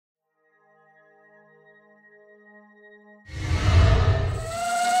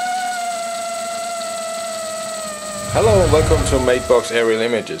Hello and welcome to Matebox Aerial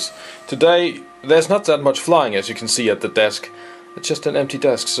Images. Today there's not that much flying, as you can see at the desk. It's just an empty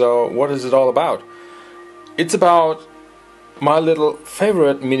desk. So what is it all about? It's about my little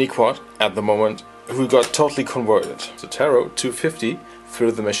favorite mini quad at the moment, who got totally converted. The Taro 250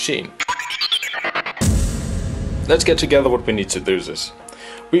 through the machine. Let's get together what we need to do this.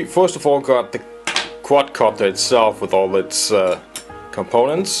 We first of all got the quadcopter itself with all its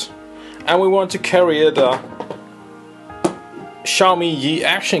components, and we want to carry it Xiaomi Yi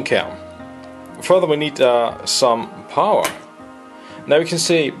action cam. Further, we need some power. Now you can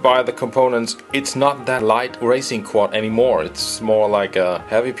see by the components it's not that light racing quad anymore. It's more like a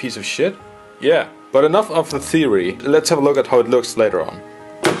heavy piece of shit. Yeah, but enough of the theory. Let's have a look at how it looks later on.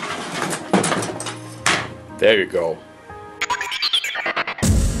 There you go.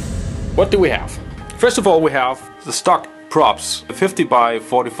 What do we have? First of all, we have the stock props, the 50 by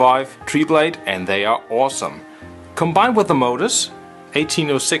 45 tree blade, and they are awesome. Combined with the motors,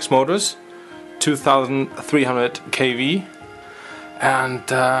 1806 motors, 2300 kV, and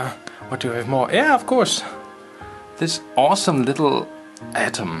what do we have more? Yeah, of course, this awesome little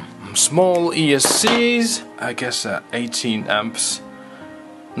atom. Small ESCs, I guess 18 amps,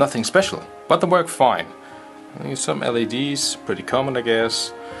 nothing special, but they work fine. Some LEDs, pretty common I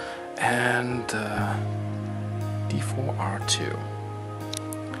guess, and D4R2.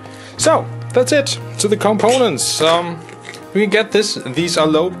 So that's it. To the components, we can get this. These are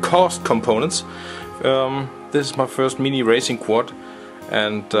low-cost components. This is my first mini racing quad,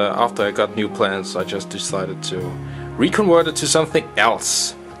 and after I got new plans, I just decided to reconvert it to something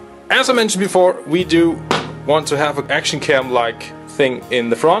else. As I mentioned before, we do want to have an action cam-like thing in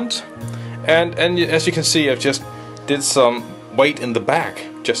the front, and as you can see, I've just did some weight in the back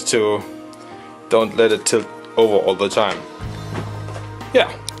just to don't let it tilt over all the time.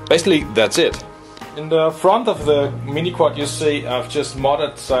 Yeah. Basically, that's it. In the front of the mini quad, you see I've just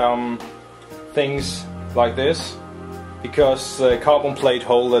modded some things like this, because the carbon plate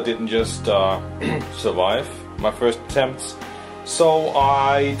holder didn't just survive my first attempts. So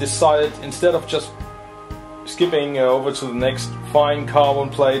I decided, instead of just skipping over to the next fine carbon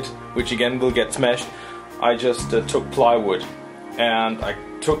plate, which again will get smashed, I just took plywood, and I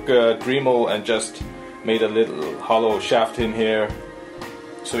took a Dremel and just made a little hollow shaft in here,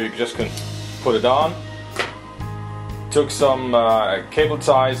 so you just can put it on. Took some cable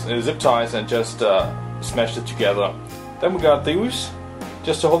ties, zip ties, and just smashed it together. Then we got these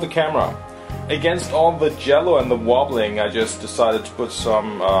just to hold the camera. Against all the jello and the wobbling, I just decided to put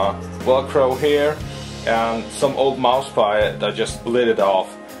some Velcro here and some old mouse pie. I just split it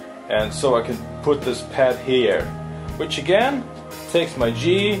off, and so I can put this pad here, which again takes my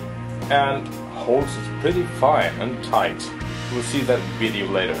G and holds it pretty fine and tight. We'll see that video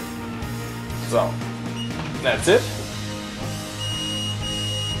later. So, that's it.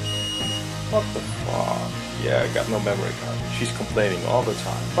 What the fuck? Yeah, I got no memory card. She's complaining all the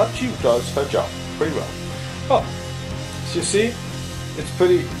time, but she does her job pretty well. Oh, so you see, it's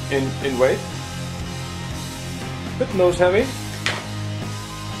pretty in weight. Bit nose heavy.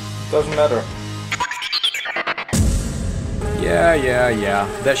 Doesn't matter. Yeah,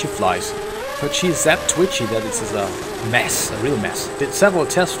 there she flies. But she's that twitchy that it's a mess, a real mess. Did several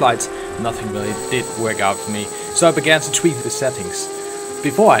test flights, nothing really did work out for me, so I began to tweak the settings.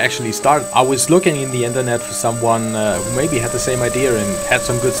 Before I actually started, I was looking in the internet for someone who maybe had the same idea and had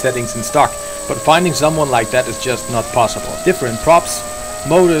some good settings in stock, but finding someone like that is just not possible. Different props,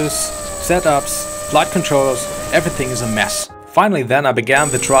 motors, setups, flight controllers, everything is a mess. Finally then I began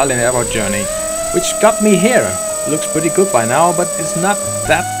the trial and error journey, which got me here. Looks pretty good by now, but it's not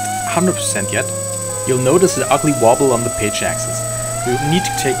that 100% yet. You'll notice the ugly wobble on the pitch axis. You need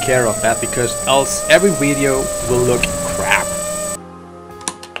to take care of that, because else every video will look crap.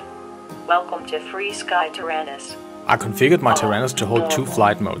 Welcome to Free Sky Tyrannus. I configured my Tyrannus to hold two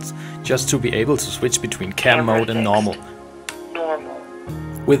flight modes, just to be able to switch between cam mode and normal.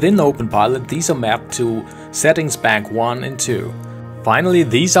 Within OpenPilot, these are mapped to settings bank 1 and 2. Finally,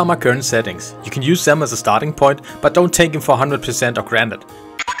 these are my current settings. You can use them as a starting point, but don't take them for 100% or granted.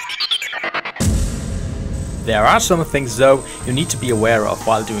 There are some things though you need to be aware of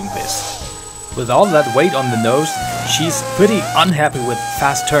while doing this. With all that weight on the nose, she's pretty unhappy with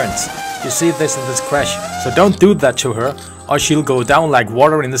fast turns. You see this in this crash, so don't do that to her, or she'll go down like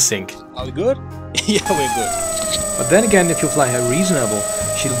water in the sink. Are we good? Yeah, we're good. But then again, if you fly her reasonable,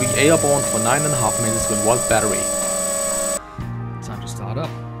 she'll be airborne for 9.5 minutes with 1 battery. Time to start up.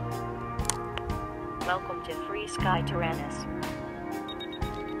 Welcome to Free Sky Tyrannus.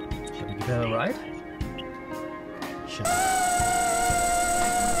 Should we give her a ride? Sure.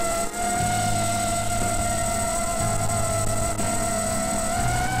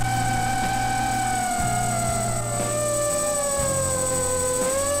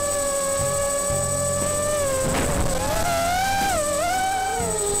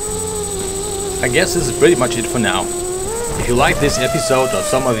 I guess this is pretty much it for now. If you like this episode or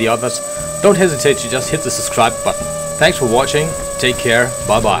some of the others, don't hesitate to just hit the subscribe button. Thanks for watching, take care,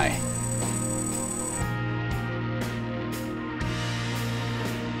 bye bye.